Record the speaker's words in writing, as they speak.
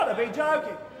got to be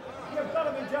joking. You've got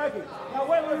to be joking. Now,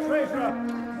 whether the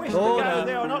Treasurer wished to go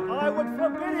there or not, I would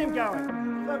forbid him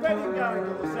going. Forbid him going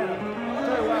to the Senate to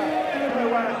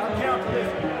account for this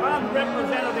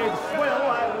unrepresentative swill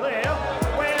over there,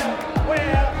 where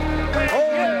the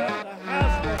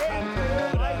House will come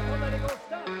to a political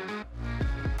stunt.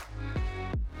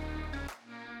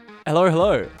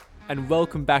 Hello, and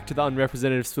welcome back to the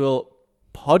Unrepresentative Swill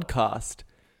podcast.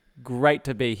 Great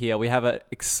to be here. We have an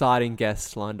exciting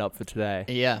guest lined up for today.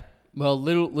 Yeah. Well,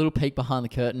 little peek behind the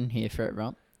curtain here for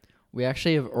everyone. We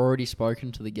actually have already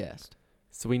spoken to the guest.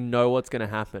 So we know what's going to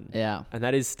happen. Yeah. And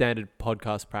that is standard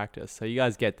podcast practice. So you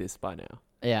guys get this by now.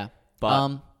 Yeah.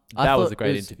 But that was a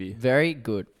great interview. Very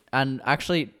good. And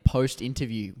actually,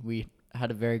 post-interview, we had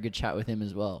a very good chat with him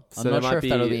as well. So I'm not sure if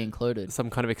that'll be included.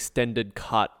 Some kind of extended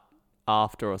cut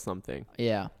after or something.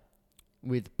 Yeah.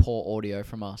 With poor audio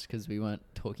from us because we weren't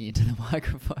talking into the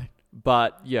microphone.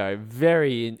 But,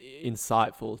 very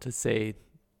insightful to see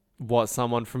what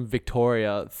someone from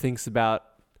Victoria thinks about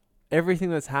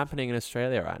everything that's happening in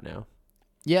Australia right now.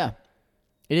 Yeah.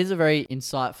 It is a very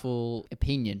insightful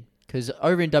opinion because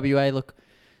over in WA, look,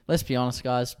 let's be honest,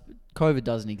 guys, COVID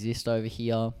doesn't exist over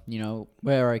here.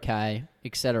 We're okay,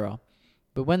 etc.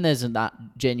 But when there's that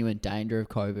genuine danger of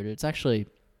COVID, it's actually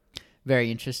very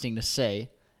interesting to see.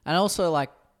 And also,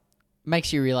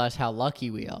 makes you realize how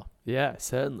lucky we are. Yeah,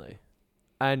 certainly.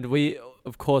 And we,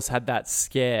 of course, had that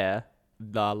scare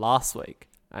last week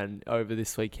and over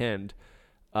this weekend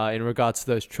in regards to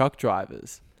those truck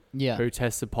drivers who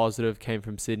tested positive, came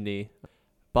from Sydney.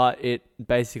 But it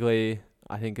basically,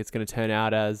 I think it's going to turn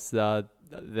out as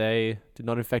they did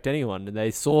not infect anyone. And they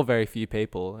saw very few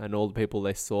people. And all the people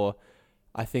they saw,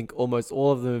 I think almost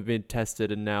all of them have been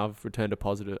tested and now have returned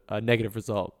a negative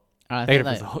result. A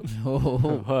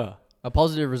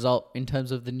positive result in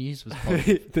terms of the news was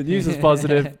positive. The news was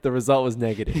positive. The result was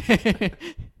negative.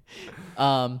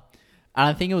 And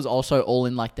I think it was also all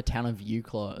in the town of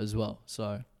Eucla as well.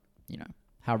 So,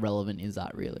 how relevant is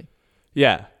that really?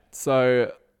 Yeah.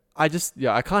 So I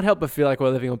can't help but feel like we're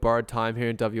living on borrowed time here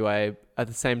in WA. At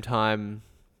the same time,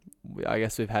 I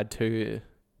guess we've had two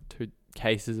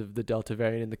cases of the Delta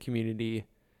variant in the community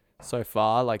so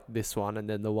far, like this one and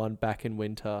then the one back in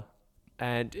winter.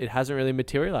 And it hasn't really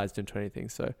materialized into anything.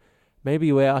 So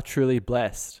maybe we are truly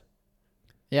blessed.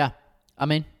 Yeah. I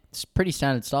mean, it's pretty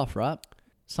standard stuff, right?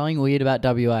 Something weird about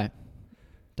WA.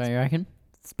 Don't you reckon?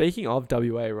 Speaking of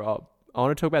WA, Rob, I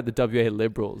want to talk about the WA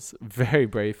Liberals very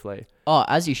briefly. Oh,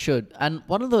 as you should. And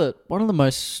one of the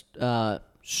most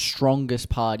strongest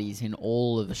parties in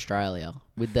all of Australia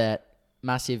with that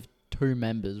massive 2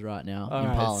 members right now in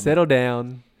Parliament.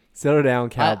 Settle down,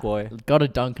 cowboy. Got to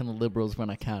dunk on the Liberals when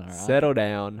I can, all right? Settle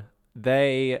down.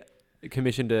 They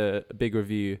commissioned a big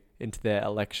review into their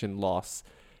election loss,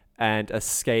 and a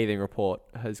scathing report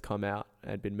has come out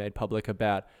and been made public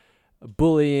about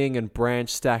bullying and branch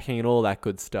stacking and all that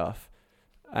good stuff.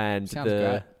 And Sounds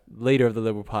the great. leader of the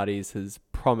Liberal parties has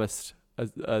promised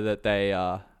that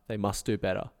they must do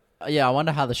better. Yeah, I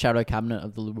wonder how the shadow cabinet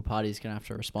of the Liberal Party is going to have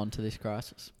to respond to this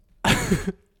crisis.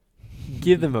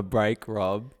 Give them a break,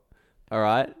 Rob. All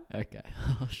right? Okay,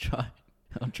 I'll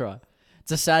try.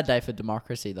 It's a sad day for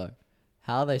democracy, though.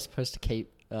 How are they supposed to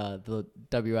keep the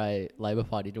WA Labor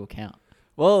Party to account?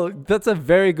 Well, that's a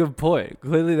very good point.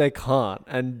 Clearly they can't,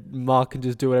 and Mark can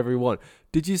just do whatever he wants.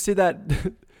 Did you see that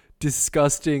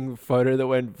disgusting photo that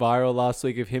went viral last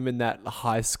week of him in that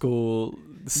high school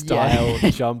style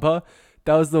jumper?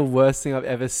 That was the worst thing I've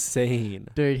ever seen.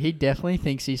 Dude, he definitely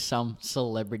thinks he's some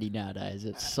celebrity nowadays.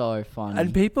 It's so funny.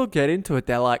 And people get into it.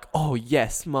 They're like, oh,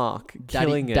 yes, Mark,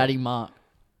 killing it. Daddy Mark.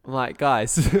 I'm like,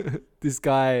 guys, this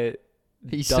guy...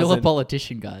 He's still a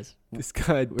politician, guys. This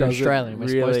guy We're doesn't Australian. We're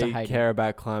supposed to really hate care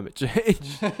about climate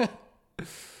change.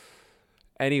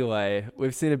 Anyway,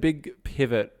 we've seen a big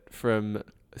pivot from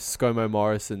ScoMo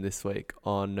Morrison this week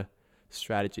on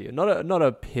strategy. Not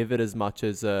a pivot as much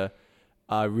as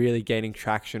really gaining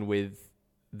traction with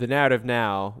the narrative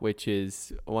now, which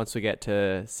is once we get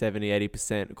to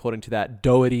 70-80%, according to that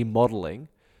Doherty modelling,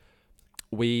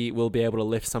 we will be able to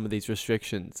lift some of these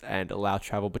restrictions and allow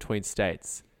travel between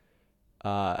states.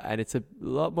 And it's a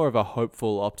lot more of a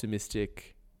hopeful,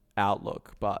 optimistic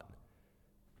outlook. But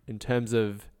in terms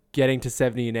of getting to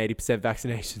 70 and 80%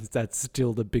 vaccinations, that's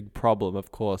still the big problem,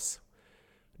 of course.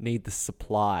 Need the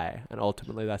supply. And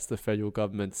ultimately, that's the federal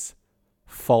government's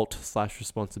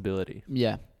fault/responsibility.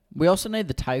 Yeah. We also need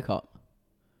the take-up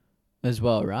as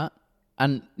well, right?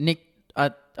 And Nick,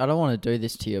 I don't want to do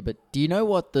this to you, but do you know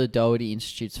what the Doherty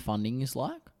Institute's funding is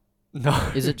like? No.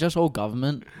 Is it just all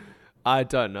government? I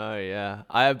don't know, yeah.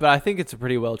 But I think it's a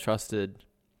pretty well-trusted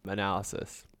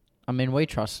analysis. I mean, we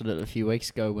trusted it a few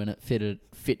weeks ago when it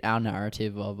fit our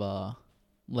narrative of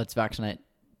let's vaccinate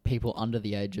people under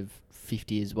the age of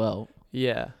 50 as well.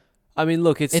 Yeah. I mean,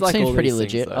 look, it Seems all pretty these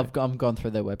legit. Things, I've gone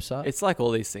through their website. It's like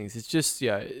all these things. It's just,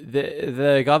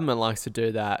 the government likes to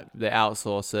do that. They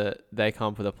outsource it. They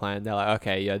come up with a plan. They're like,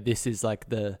 okay, this is like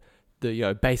the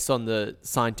based on the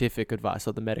scientific advice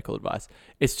or the medical advice.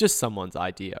 It's just someone's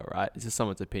idea, right? It's just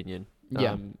someone's opinion.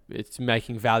 Yeah. It's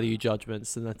making value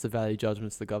judgments, and that's the value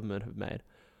judgments the government have made.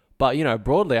 But,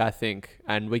 broadly, I think,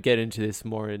 and we get into this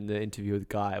more in the interview with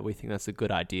Guy, we think that's a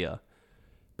good idea.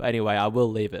 But anyway, I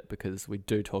will leave it because we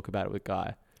do talk about it with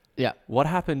Guy. Yeah. What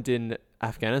happened in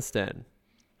Afghanistan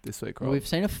this week, Rob? We've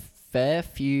seen a fair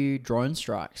few drone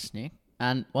strikes, Nick.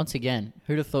 And once again,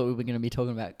 who'd have thought we were going to be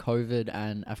talking about COVID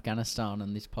and Afghanistan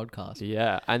on this podcast?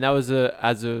 Yeah, and that was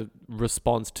as a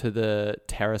response to the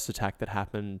terrorist attack that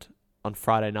happened on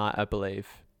Friday night, I believe,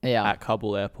 at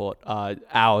Kabul airport,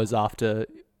 hours after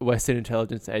Western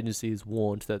intelligence agencies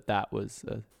warned that was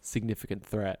a significant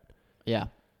threat. Yeah.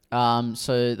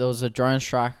 So there was a drone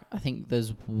strike. I think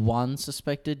there's one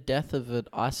suspected death of an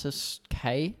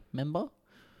ISIS-K member,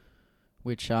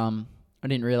 which I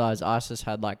didn't realize ISIS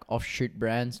had like offshoot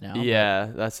brands now. Yeah,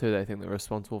 that's who they think they're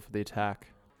responsible for the attack.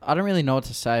 I don't really know what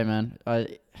to say, man.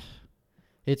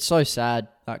 It's so sad,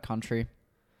 that country.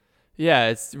 Yeah,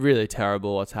 it's really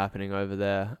terrible what's happening over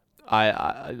there.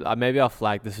 I maybe I'll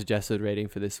flag the suggested reading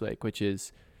for this week, which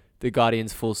is The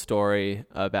Guardian's full story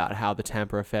about how the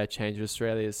Tampa affair changed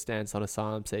Australia's stance on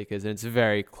asylum seekers, and it's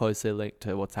very closely linked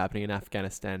to what's happening in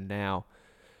Afghanistan now.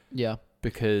 Yeah.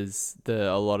 Because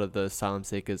a lot of the asylum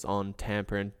seekers on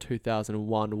Tampa in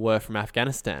 2001 were from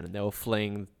Afghanistan, and they were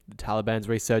fleeing the Taliban's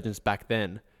resurgence back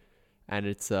then. And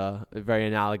it's very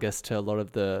analogous to a lot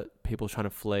of the people trying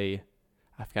to flee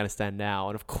Afghanistan now.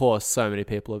 And of course, so many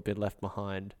people have been left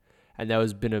behind. And there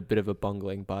has been a bit of a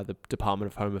bungling by the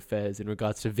Department of Home Affairs in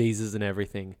regards to visas and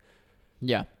everything.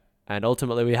 Yeah. And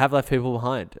ultimately, we have left people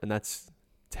behind, and that's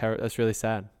really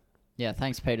sad. Yeah,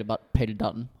 thanks, Peter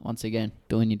Dutton, once again,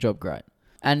 doing your job great.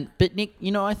 But Nick,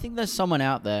 I think there's someone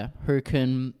out there who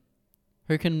can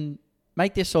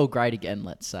make this all great again,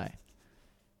 let's say,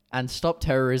 and stop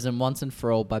terrorism once and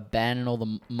for all by banning all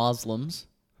the Muslims,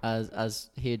 as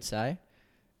he'd say,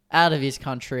 out of his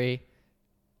country,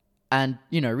 and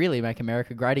really make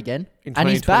America great again. In 2024. And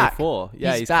he's back.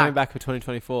 Yeah, he's coming back for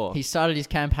 2024. He started his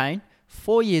campaign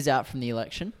 4 years out from the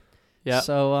election. Yeah,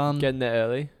 so getting there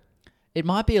early. It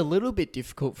might be a little bit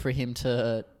difficult for him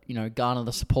to, garner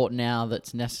the support now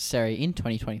that's necessary in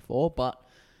 2024, but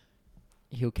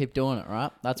he'll keep doing it,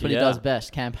 right? That's what he does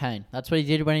best, campaign. That's what he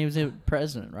did when he was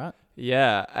president, right?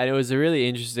 Yeah, and it was a really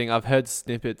interesting... I've heard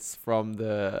snippets from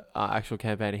the actual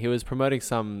campaign. He was promoting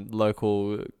some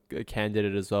local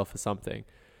candidate as well for something.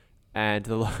 And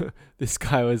this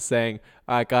guy was saying,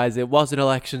 all right, guys, it was an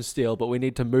election steal, but we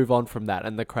need to move on from that.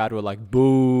 And the crowd were like,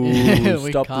 boo,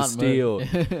 stop the steal.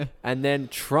 And then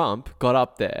Trump got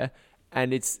up there,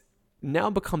 and it's now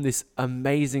become this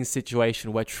amazing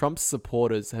situation where Trump's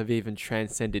supporters have even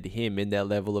transcended him in their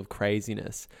level of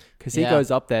craziness. Because he goes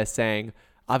up there saying,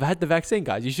 I've had the vaccine,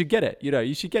 guys. You should get it.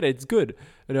 You should get it. It's good.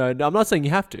 I'm not saying you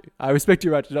have to. I respect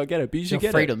your right to not get it, but you should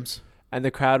get freedoms. It. And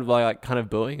the crowd were like kind of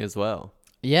booing as well.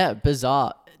 Yeah,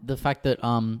 bizarre. The fact that,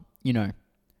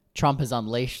 Trump has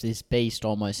unleashed this beast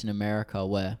almost in America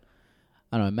where,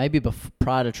 I don't know, maybe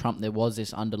prior to Trump there was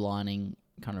this underlining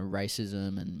kind of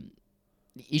racism and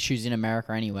issues in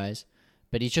America anyways,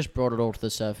 but he's just brought it all to the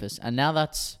surface. And now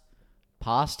that's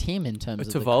past him in terms of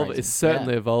it's evolving. It's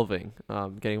certainly evolving,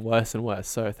 getting worse and worse.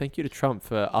 So thank you to Trump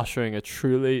for ushering a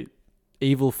truly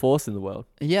evil force in the world.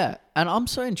 Yeah, and I'm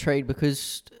so intrigued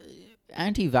because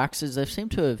anti-vaxxers, they've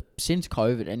seemed to have, since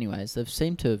COVID anyways, they've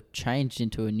seemed to have changed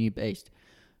into a new beast.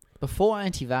 Before,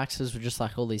 anti-vaxxers were just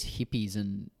like all these hippies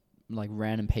and like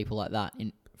random people like that,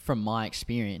 from my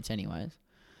experience anyways.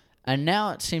 And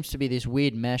now it seems to be this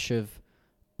weird mesh of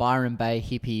Byron Bay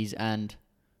hippies and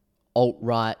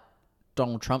alt-right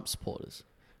Donald Trump supporters,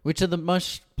 which are the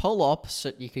most polar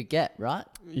opposite you could get, right?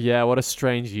 Yeah, what a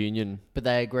strange union. But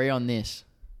they agree on this.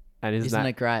 And isn't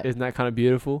it great? Isn't that kind of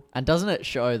beautiful? And doesn't it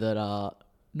show that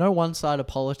no one side of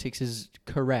politics is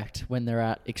correct when they're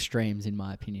at extremes, in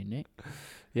my opinion, Nick?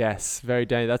 Yes, very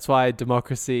dangerous. That's why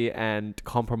democracy and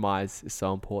compromise is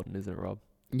so important, isn't it, Rob?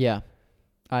 Yeah,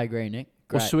 I agree, Nick.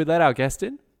 Great. Well, should we let our guest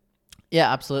in?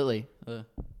 Yeah, absolutely.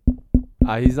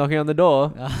 He's knocking on the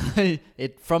door.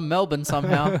 From Melbourne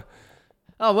somehow.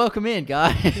 Oh, welcome in,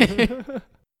 Guy.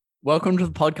 Welcome to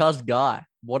the podcast, Guy.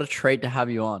 What a treat to have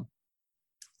you on.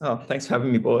 Oh, thanks for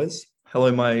having me, boys.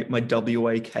 Hello, my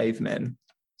WA cavemen.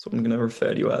 That's what I'm going to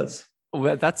refer to you as.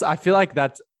 Well, I feel like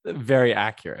that's very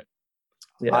accurate.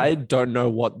 Yeah. I don't know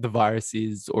what the virus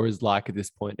is or is like at this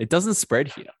point. It doesn't spread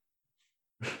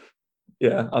here.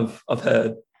 Yeah, I've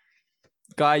heard.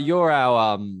 Guy, you're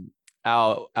our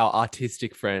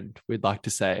artistic friend, we'd like to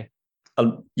say.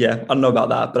 Yeah, I don't know about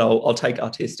that, but I'll take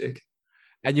artistic.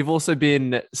 And you've also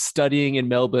been studying in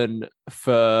Melbourne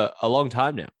for a long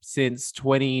time now, since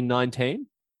 2019.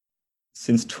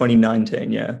 Since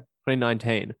 2019, yeah.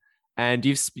 2019. And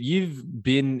you've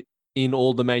been in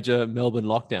all the major Melbourne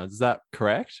lockdowns. Is that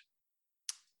correct?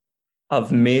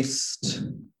 I've missed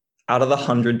out of the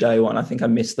 100-day one, I think I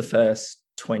missed the first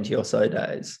 20 or so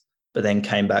days, but then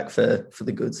came back for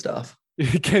the good stuff.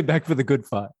 You came back for the good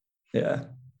fight. Yeah.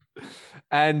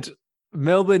 And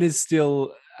Melbourne has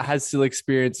still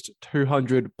experienced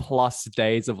 200 plus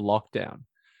days of lockdown.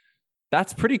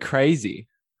 That's pretty crazy.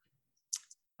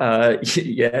 Yeah,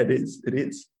 it is. It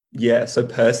is. Yeah. So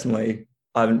personally,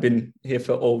 I haven't been here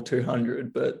for all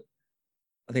 200, but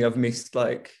I think I missed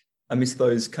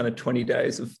those kind of 20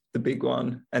 days of the big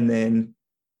one. And then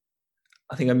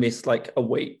I think I missed like a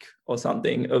week or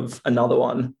something of another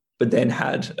one, but then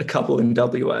had a couple in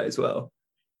WA as well.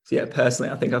 So yeah,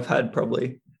 personally, I think I've had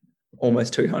probably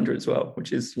almost 200 as well,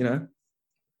 which is,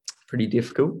 pretty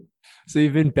difficult. So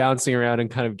you've been bouncing around and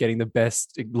kind of getting the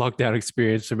best lockdown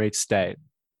experience from each state.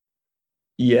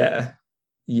 Yeah.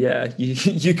 Yeah,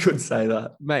 you could say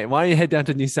that. Mate, why don't you head down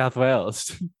to New South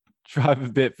Wales? Drive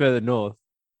a bit further north.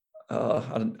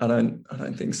 I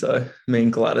don't think so. Me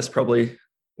and Gladys probably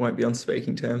won't be on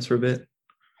speaking terms for a bit.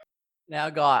 Now,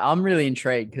 Guy, I'm really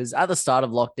intrigued because at the start of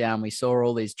lockdown, we saw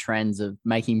all these trends of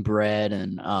making bread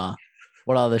and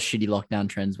what other shitty lockdown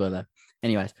trends were there?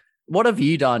 Anyways, what have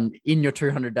you done in your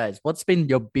 200 days? What's been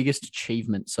your biggest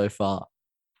achievement so far?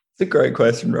 It's a great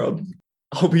question, Rob.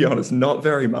 I'll be honest, not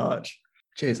very much.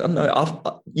 Jeez, I don't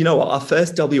know. You know what? Our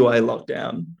first WA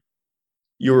lockdown,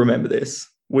 you'll remember this.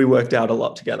 We worked out a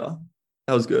lot together.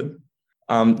 That was good.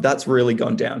 That's really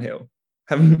gone downhill.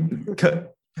 Haven't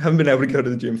been able to go to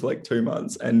the gym for like 2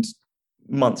 months, and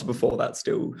months before that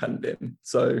still hadn't been.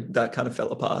 So that kind of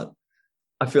fell apart.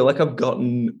 I feel like I've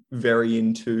gotten very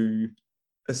into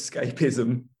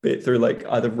escapism bit through like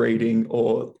either reading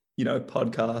or,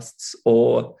 podcasts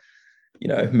or,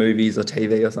 movies or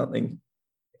TV or something.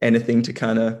 Anything to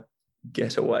kind of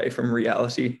get away from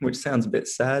reality, which sounds a bit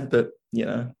sad, but,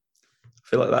 I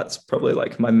feel like that's probably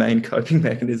like my main coping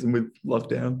mechanism with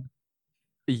lockdown.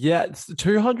 Yeah,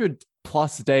 200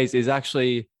 plus days is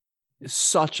actually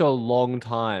such a long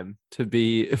time to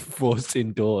be forced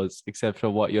indoors, except for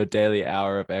what your daily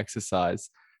hour of exercise.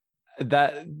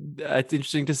 It's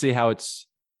interesting to see how it's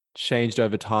changed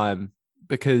over time,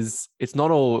 because it's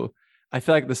not all. I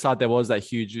feel like at the start there was that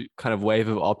huge kind of wave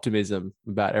of optimism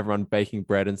about everyone baking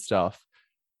bread and stuff,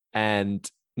 and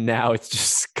now it's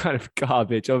just kind of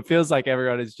garbage. Or it feels like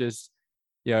everyone is just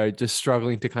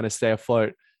struggling to kind of stay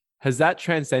afloat. Has that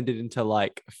transcended into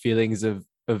like feelings of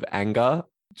anger,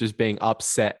 just being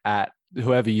upset at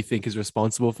whoever you think is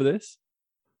responsible for this?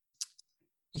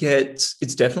 Yeah, it's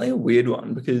definitely a weird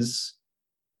one because,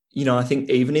 I think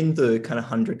even in the kind of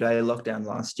 100-day lockdown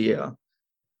last year,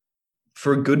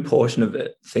 for a good portion of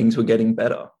it, things were getting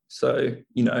better. So,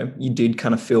 you did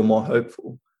kind of feel more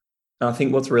hopeful. And I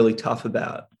think what's really tough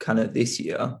about kind of this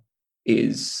year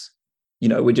is,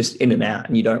 we're just in and out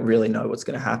and you don't really know what's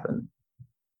going to happen.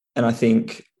 And I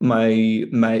think my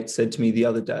mate said to me the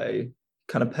other day,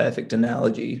 kind of perfect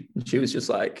analogy. And she was just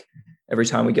like, every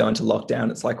time we go into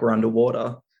lockdown, it's like we're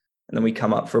underwater. And then we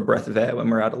come up for a breath of air when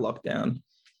we're out of lockdown.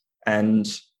 And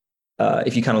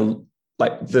if you kind of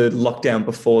like the lockdown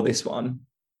before this one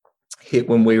hit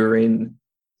when we were in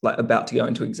like about to go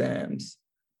into exams.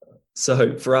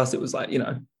 So for us, it was like,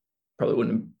 probably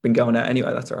wouldn't have been going out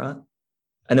anyway. That's all right.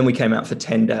 And then we came out for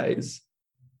 10 days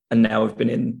and now we've been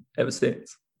in ever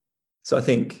since. So I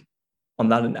think on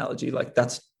that analogy, like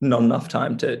that's not enough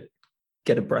time to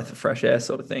get a breath of fresh air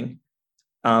sort of thing.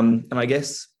 And I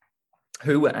guess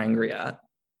who we're angry at,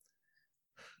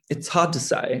 it's hard to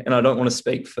say. And I don't want to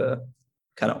speak for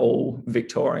kind of all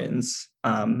Victorians.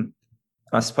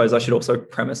 I suppose I should also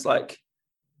premise like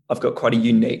I've got quite a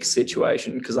unique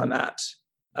situation because I'm at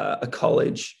a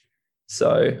college.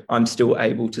 So I'm still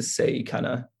able to see kind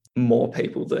of more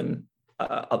people than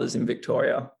others in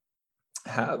Victoria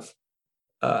have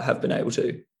been able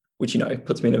to, which,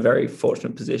 puts me in a very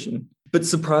fortunate position. But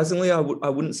surprisingly, I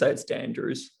wouldn't say it's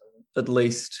dangerous, at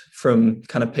least from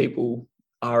kind of people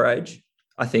our age.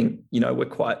 I think, we're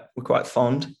quite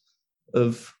fond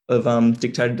of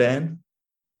Dictator Dan.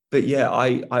 But yeah,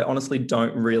 I honestly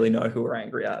don't really know who we're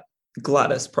angry at.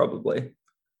 Gladys, probably.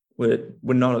 We're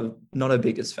not her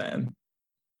biggest fan.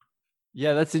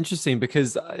 Yeah, that's interesting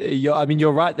because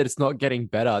you're right that it's not getting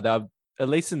better. At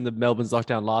least in the Melbourne's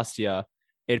lockdown last year,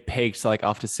 it peaked like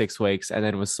after 6 weeks and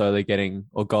then was slowly getting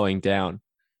or going down.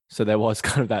 So there was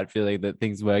kind of that feeling that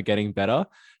things were getting better.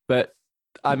 But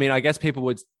I mean, I guess people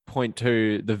would point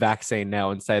to the vaccine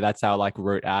now and say that's our like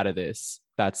route out of this.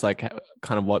 That's like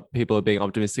kind of what people are being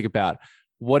optimistic about.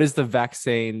 What is the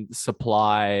vaccine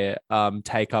supply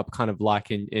take up kind of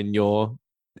like in your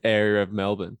area of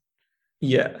Melbourne?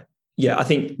 Yeah. Yeah, I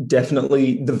think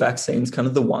definitely the vaccine's kind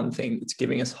of the one thing that's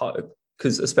giving us hope,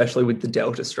 because especially with the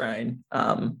Delta strain,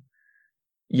 going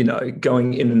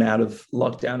in and out of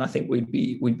lockdown, I think we'd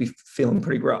be feeling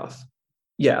pretty rough.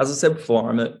 Yeah, as I said before,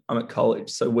 I'm at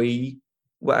college, so we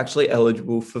were actually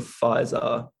eligible for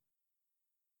Pfizer.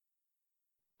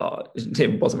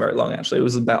 It wasn't very long actually. It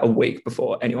was about a week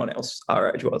before anyone else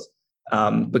our age was,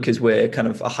 because we're kind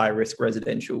of a high risk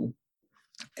residential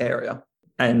area,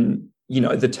 and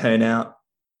the turnout.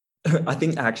 I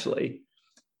think actually,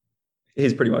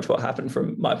 here's pretty much what happened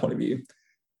from my point of view.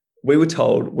 We were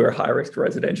told we're a high risk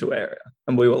residential area,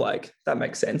 and we were like, that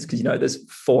makes sense because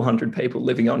there's 400 people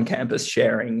living on campus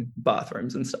sharing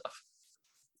bathrooms and stuff.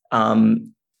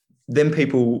 Then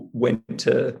people went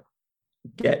to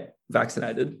get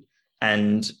vaccinated,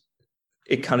 and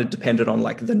it kind of depended on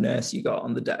like the nurse you got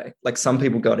on the day. Like some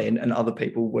people got in and other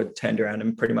people were turned around,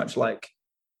 and pretty much like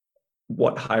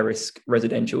what high risk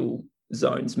residential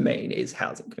zones mean is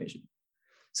housing commission.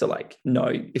 So like,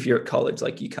 no, if you're at college,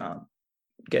 like you can't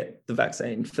get the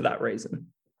vaccine for that reason.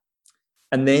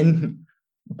 And then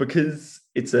because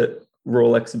it's a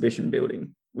Royal Exhibition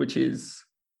building, which is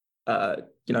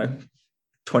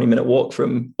 20-minute walk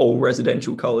from all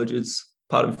residential colleges,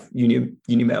 part of Uni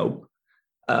Melb,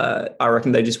 I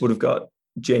reckon they just would have got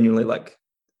genuinely like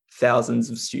thousands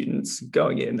of students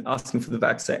going in asking for the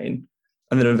vaccine.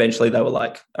 And then eventually they were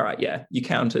like, all right, yeah, you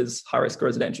count as high risk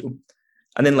residential.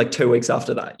 And then like 2 weeks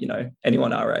after that,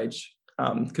 anyone our age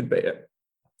could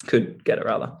get it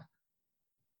rather.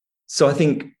 So I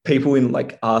think people in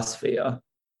like our sphere,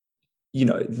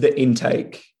 the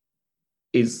intake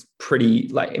is pretty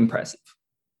like impressive.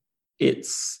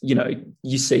 It's,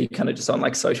 you see kind of just on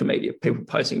like social media, people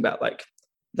posting about like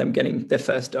them getting their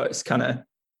first dose kind of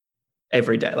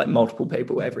every day, like multiple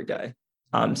people every day.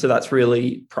 So that's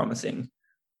really promising.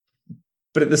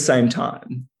 But at the same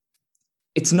time,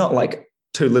 it's not like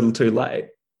too little too late,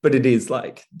 but it is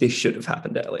like this should have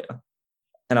happened earlier.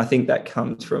 And I think that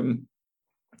comes from,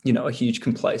 a huge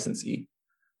complacency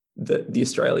that the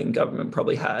Australian government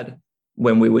probably had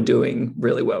when we were doing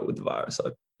really well with the virus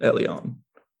early on.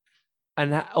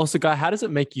 And also, Guy, how does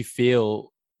it make you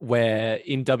feel where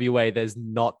in WA there's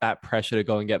not that pressure to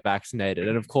go and get vaccinated?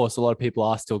 And of course, a lot of people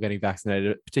are still getting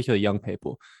vaccinated, particularly young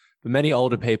people. But many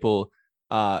older people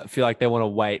feel like they want to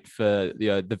wait for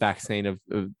the vaccine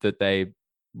that they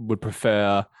would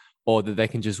prefer, or that they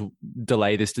can just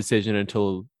delay this decision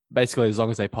until basically as long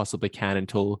as they possibly can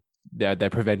until they're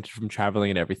prevented from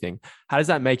traveling and everything. How does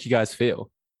that make you guys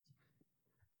feel?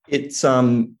 It's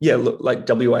look, like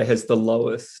WA has the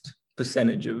lowest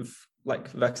percentage of like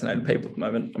vaccinated people at the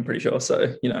moment, I'm pretty sure.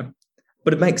 So,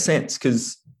 but it makes sense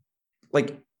because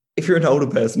like if you're an older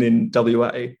person in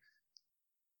WA,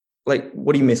 like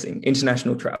what are you missing?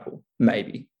 International travel,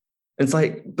 maybe. And it's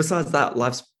like, besides that,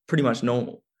 life's pretty much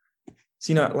normal.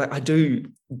 So, like I do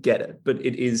get it, but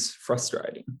it is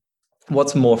frustrating.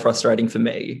 What's more frustrating for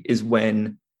me is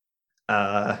when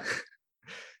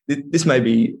this may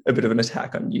be a bit of an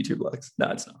attack on YouTube likes.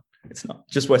 No, it's not. It's not.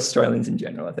 Just West Australians in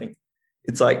general, I think.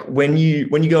 It's like when you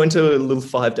go into a little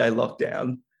 5-day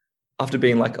lockdown after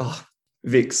being like, oh,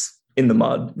 Vic's in the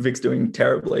mud, Vic's doing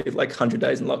terribly, like 100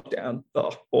 days in lockdown.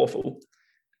 Oh, awful.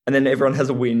 And then everyone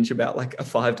has a whinge about like a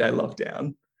 5-day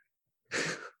lockdown.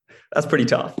 That's pretty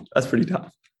tough.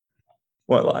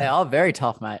 Won't lie. They are very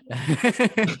tough, mate.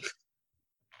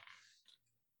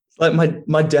 Like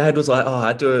my dad was like, oh, I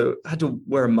had to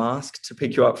wear a mask to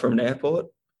pick you up from an airport.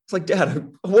 It's like, Dad,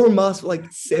 I wore a mask for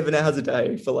like 7 hours a day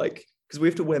because we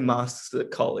have to wear masks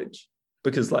at college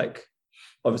because like,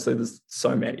 obviously there's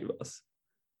so many of us.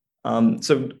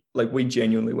 So like we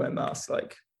genuinely wear masks,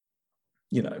 like,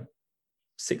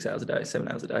 6 hours a day,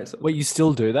 7 hours a day. So. Wait, you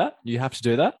still do that? You have to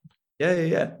do that?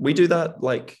 Yeah. We do that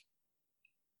like,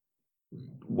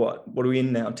 what are we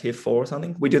in now? Tier 4 or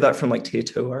something? We do that from like tier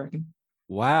 2, I reckon.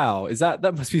 Wow.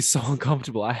 That must be so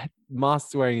uncomfortable.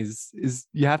 Mask wearing is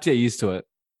you have to get used to it.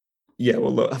 Yeah,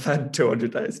 well, look, I've had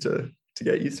 200 days to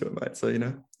get used to it, mate. So,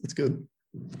 it's good.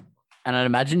 And I'd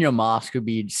imagine your mask would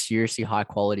be seriously high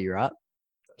quality, right?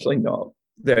 Actually not.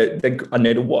 I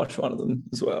need to wash one of them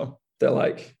as well. They're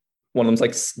like, one of them's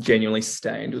like genuinely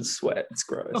stained with sweat. It's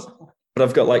gross. But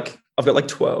I've I've got like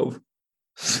 12.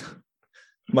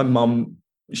 My mum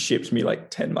shipped me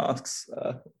like 10 masks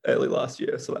early last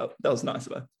year, so that was nice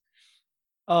of her.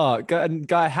 Oh,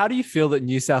 Guy, how do you feel that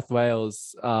New South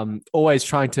Wales, always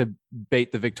trying to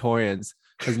beat the Victorians,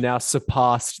 has now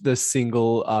surpassed the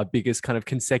single biggest kind of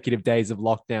consecutive days of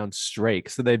lockdown streak?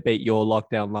 So they beat your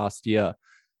lockdown last year.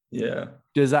 Yeah.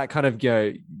 Does that kind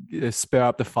of spur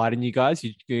up the fight in you guys?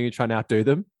 You're trying to outdo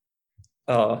them?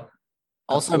 Oh,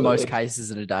 Also, absolutely. most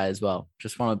cases in a day as well.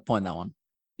 Just want to point that one.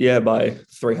 Yeah, by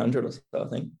 300 or so, I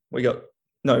think.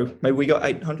 Maybe we got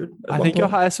 800. I think your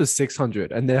highest was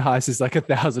 600 and their highest is like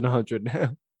 1,100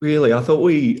 now. Really? I thought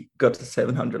we got to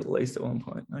 700 at least at one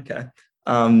point. Okay.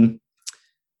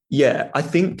 Yeah, I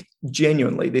think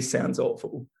genuinely this sounds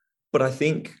awful, but I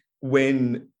think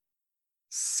when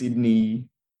Sydney,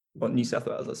 or New South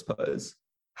Wales, I suppose,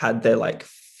 had their like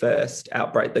first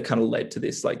outbreak that kind of led to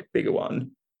this like bigger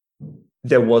one,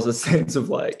 there was a sense of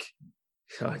like,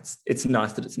 oh, it's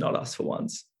nice that it's not us for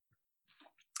once.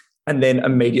 And then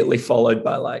immediately followed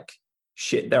by like,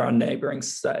 shit, they're our neighboring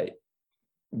state.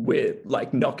 We're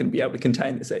like not going to be able to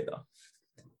contain this either.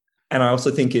 And I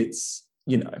also think it's,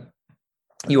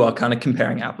 you are kind of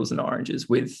comparing apples and oranges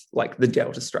with like the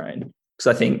Delta strain.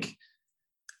 Because I think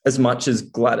as much as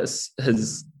Gladys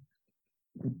has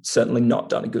certainly not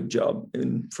done a good job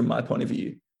from my point of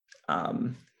view,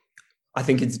 I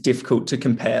think it's difficult to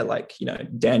compare like,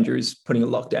 Dandrews putting a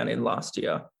lockdown in last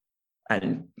year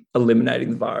and eliminating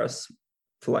the virus,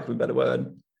 for lack of a better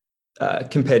word,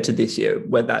 compared to this year,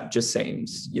 where that just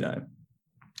seems,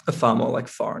 a far more like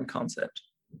foreign concept.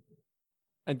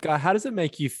 And Guy, how does it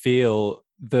make you feel,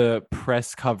 the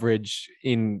press coverage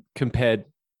compared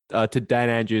to Dan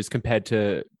Andrews compared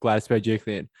to Gladys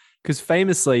Berejiklian? Because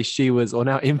famously, or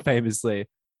now infamously,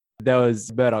 there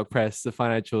was Murdoch Press, the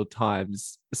Financial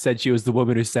Times, said she was the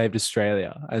woman who saved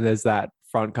Australia. And there's that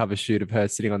front cover shoot of her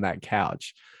sitting on that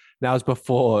couch. That was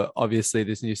before, obviously,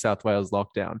 this New South Wales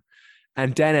lockdown.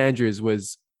 And Dan Andrews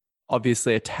was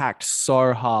obviously attacked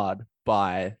so hard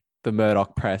by the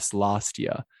Murdoch Press last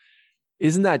year.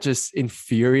 Isn't that just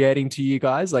infuriating to you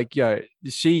guys? Like,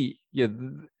 she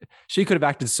could have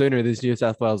acted sooner in this New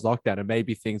South Wales lockdown and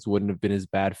maybe things wouldn't have been as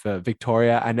bad for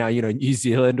Victoria and now, New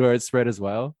Zealand, where it's spread as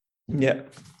well. Yeah,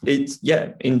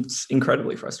 it's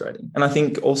incredibly frustrating. And I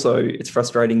think also it's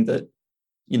frustrating that,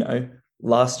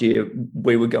 last year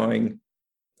we were going,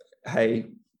 hey,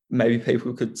 maybe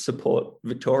people could support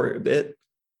Victoria a bit,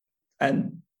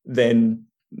 and then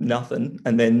nothing.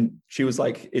 And then she was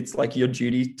like, it's like your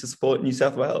duty to support New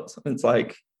South Wales. And it's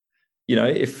like,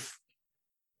 if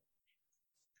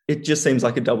it just seems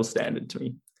like a double standard to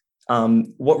me.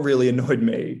 What really annoyed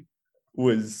me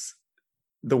was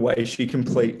the way she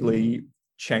completely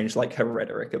changed like her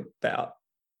rhetoric about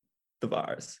the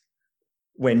virus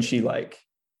when she like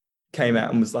came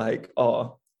out and was like,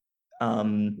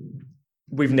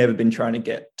 we've never been trying to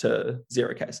get to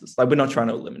zero cases. Like, we're not trying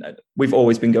to eliminate it. We've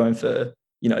always been going for,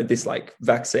 this like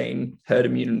vaccine herd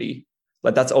immunity.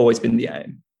 Like, that's always been the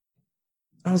aim.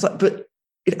 I was like, but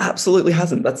it absolutely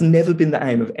hasn't. That's never been the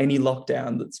aim of any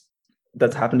lockdown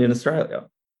that's happened in Australia.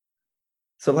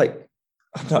 So like,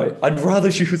 no, I'd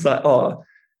rather she was like, oh,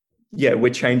 yeah,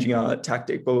 we're changing our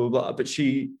tactic, blah, blah, blah. But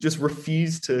she just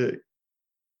refused to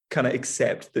kind of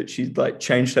accept that she'd like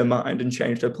changed her mind and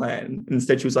changed her plan.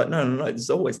 Instead, she was like, no, this is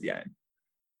always the aim.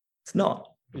 It's not.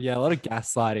 Yeah, a lot of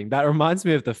gaslighting. That reminds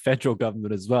me of the federal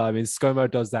government as well. I mean, ScoMo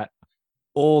does that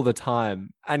all the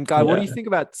time. And Guy, what do you think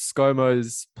about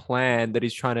ScoMo's plan that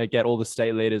he's trying to get all the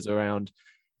state leaders around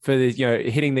for this,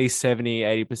 hitting these 70,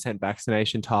 80%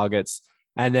 vaccination targets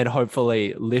and then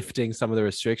hopefully lifting some of the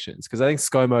restrictions? Because I think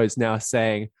ScoMo is now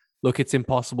saying, look, it's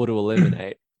impossible to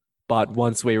eliminate, but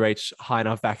once we reach high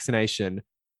enough vaccination,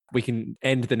 we can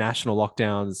end the national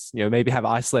lockdowns, maybe have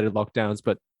isolated lockdowns,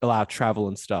 but allow travel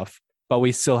and stuff. But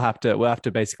we'll have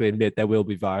to basically admit there will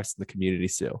be virus in the community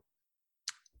still.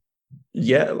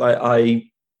 Yeah, like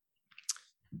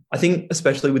I think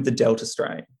especially with the Delta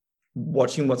strain,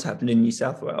 watching what's happened in New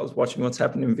South Wales, watching what's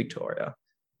happened in Victoria,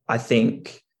 I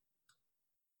think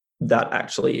that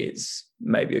actually is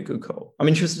maybe a good call. I'm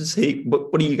interested to see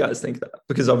what do you guys think of that?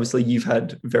 Because obviously you've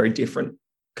had very different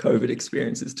COVID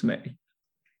experiences to me.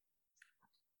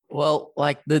 Well,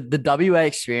 like the WA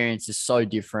experience is so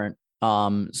different.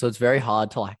 So it's very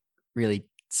hard to like really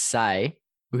say,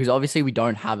 because obviously we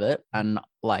don't have it, and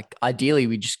like ideally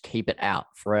we just keep it out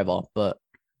forever. But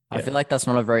I feel like that's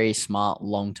not a very smart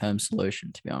long-term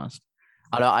solution, to be honest.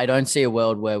 I don't see a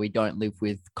world where we don't live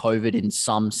with COVID in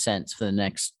some sense for the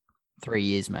next 3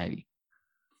 years, maybe.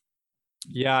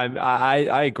 Yeah,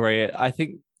 I agree. I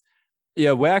think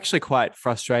Yeah, we're actually quite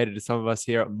frustrated, some of us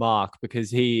here at Mark,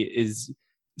 because he is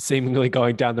seemingly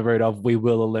going down the road of we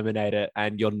will eliminate it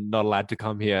and you're not allowed to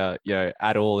come here,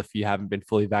 at all if you haven't been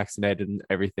fully vaccinated and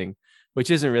everything, which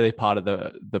isn't really part of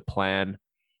the plan.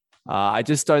 I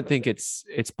just don't think it's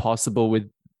possible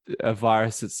with a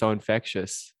virus that's so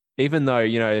infectious. Even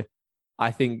though,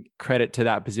 I think credit to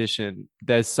that position,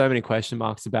 there's so many question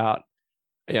marks about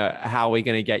how are we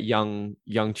going to get young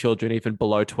children even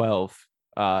below 12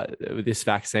 with this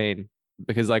vaccine,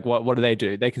 because like what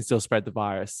do? They can still spread the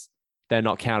virus. They're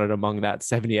not counted among that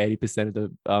 70-80% of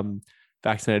the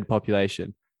vaccinated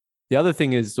population. The other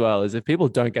thing as well is if people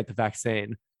don't get the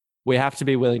vaccine, we have to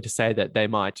be willing to say that they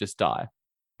might just die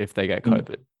if they get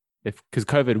COVID, because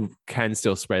COVID can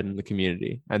still spread in the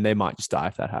community and they might just die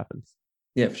if that happens.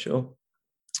 Yeah, for sure.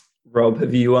 Rob,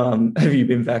 have you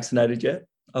been vaccinated yet?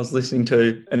 I was listening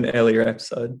to an earlier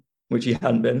episode, which you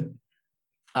hadn't been.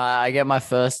 I get my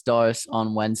first dose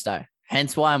on Wednesday,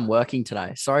 hence why I'm working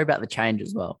today. Sorry about the change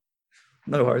as well.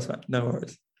 No worries, mate. No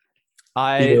worries.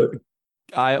 I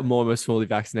am almost fully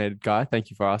vaccinated, Guy.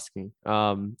 Thank you for asking.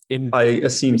 I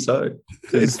assume so.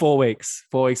 In 4 weeks.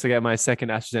 4 weeks, I get my second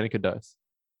AstraZeneca dose.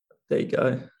 There you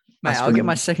go. Mate, I'll get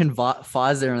my second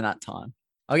Pfizer in that time.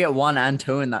 I'll get 1 and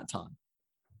 2 in that time.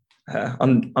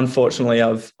 Unfortunately,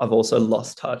 I've also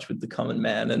lost touch with the common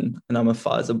man, and I'm a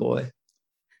Pfizer boy.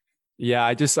 Yeah,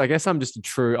 I guess I'm just a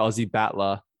true Aussie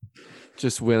battler,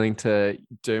 just willing to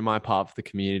do my part for the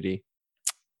community.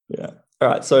 Yeah. All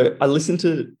right. So I listened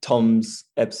to Tom's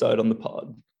episode on the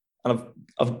pod, and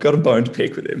I've got a bone to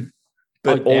pick with him.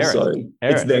 But also,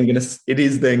 it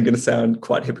is then gonna sound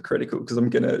quite hypocritical because I'm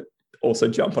gonna also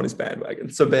jump on his bandwagon.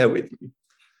 So bear with me.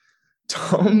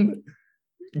 Tom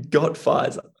got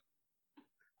Pfizer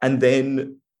and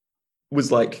then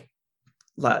was like,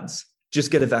 lads,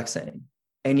 just get a vaccine.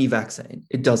 Any vaccine.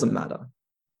 It doesn't matter.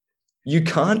 You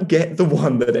can't get the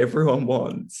one that everyone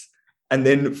wants and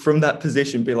then from that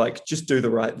position be like, just do the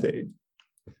right thing.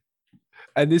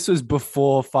 And this was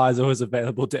before Pfizer was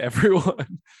available to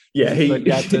everyone. Yeah,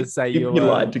 you had to say you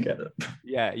lied to get it.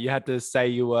 Yeah, you had to say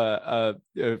you were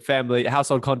a family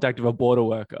household contact of a border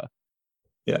worker.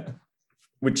 Yeah,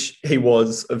 which he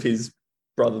was of his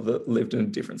brother that lived in a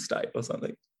different state or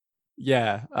something.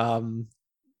 Yeah.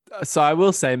 So I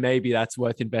will say maybe that's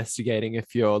worth investigating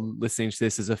if you're listening to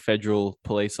this as a federal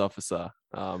police officer.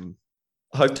 I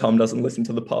hope Tom doesn't listen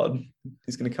to the pod.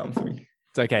 He's going to come for me.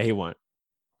 It's okay, he won't.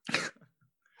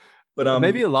 But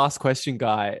maybe a last question,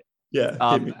 Guy. Yeah.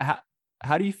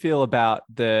 How do you feel about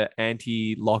the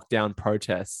anti-lockdown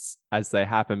protests as they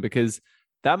happen? Because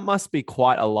that must be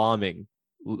quite alarming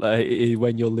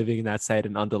when you're living in that state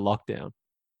and under lockdown.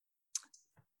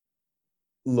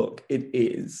 Look, it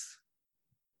is.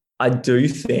 I do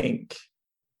think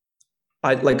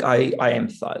I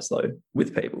empathize though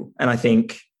with people. And I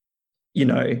think,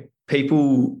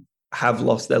 people have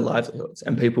lost their livelihoods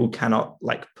and people cannot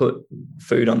put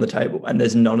food on the table and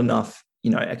there's not enough,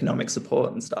 economic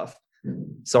support and stuff.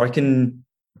 So I can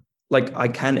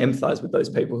empathize with those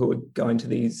people who are going to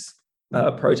these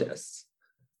protests.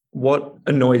 What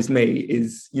annoys me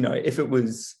is, if it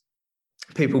was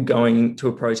people going to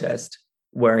a protest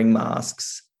wearing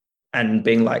masks and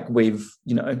being like,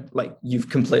 you've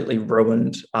completely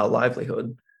ruined our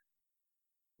livelihood,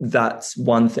 that's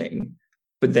one thing.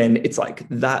 But then it's like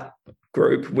that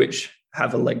group, which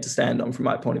have a leg to stand on from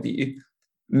my point of view,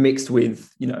 mixed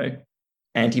with,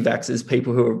 anti-vaxxers,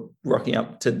 people who are rocking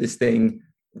up to this thing,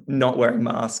 not wearing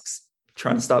masks,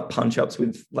 trying to start punch-ups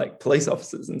with police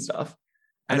officers and stuff.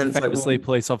 And then famously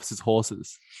police officers'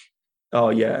 horses. Oh,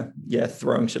 yeah. Yeah,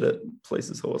 throwing shit at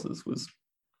police's horses was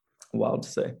wild to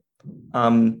see.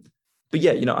 But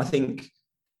yeah, I think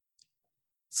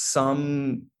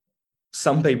some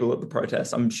people at the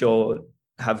protest, I'm sure,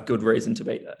 have good reason to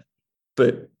be there,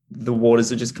 but the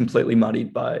waters are just completely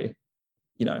muddied by,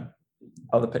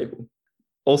 other people.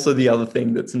 Also, the other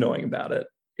thing that's annoying about it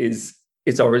is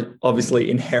it's obviously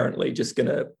inherently just going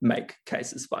to make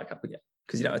cases spike up again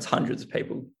because, it's hundreds of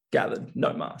people gathered,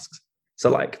 no masks.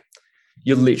 So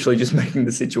you're literally just making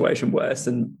the situation worse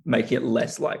and making it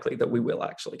less likely that we will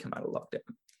actually come out of lockdown.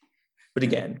 But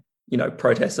again,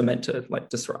 protests are meant to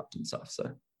disrupt and stuff.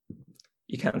 So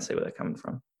you can see where they're coming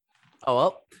from. Oh,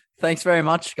 well, thanks very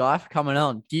much, Guy, for coming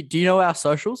on. Do you know our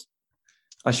socials?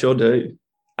 I sure do.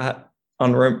 At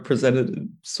unrepresented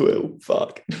swill.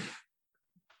 Fuck.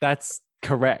 That's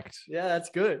correct. Yeah, that's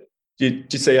good.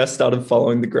 Did you see I started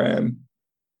following the gram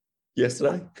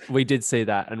yesterday? We did see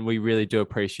that and we really do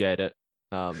appreciate it.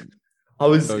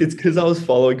 It's because I was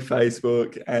following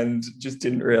Facebook and just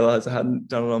didn't realize I hadn't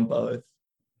done it on both.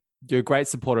 You're a great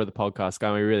supporter of the podcast,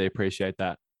 Guy. We really appreciate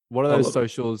that. What are Oh, those look.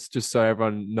 socials, just so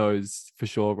everyone knows for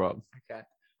sure, Rob? Okay.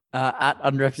 At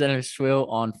Underrepresented Swill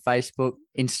on Facebook,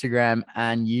 Instagram,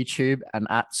 and YouTube, and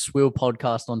at Swill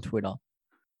Podcast on Twitter.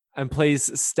 And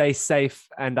please stay safe.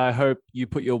 And I hope you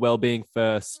put your well-being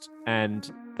first,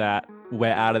 and that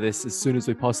we're out of this as soon as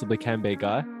we possibly can be,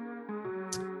 Guy.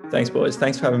 Thanks, boys.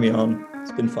 Thanks for having me on.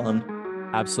 It's been fun.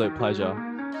 Absolute pleasure.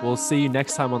 We'll see you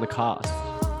next time on the cast.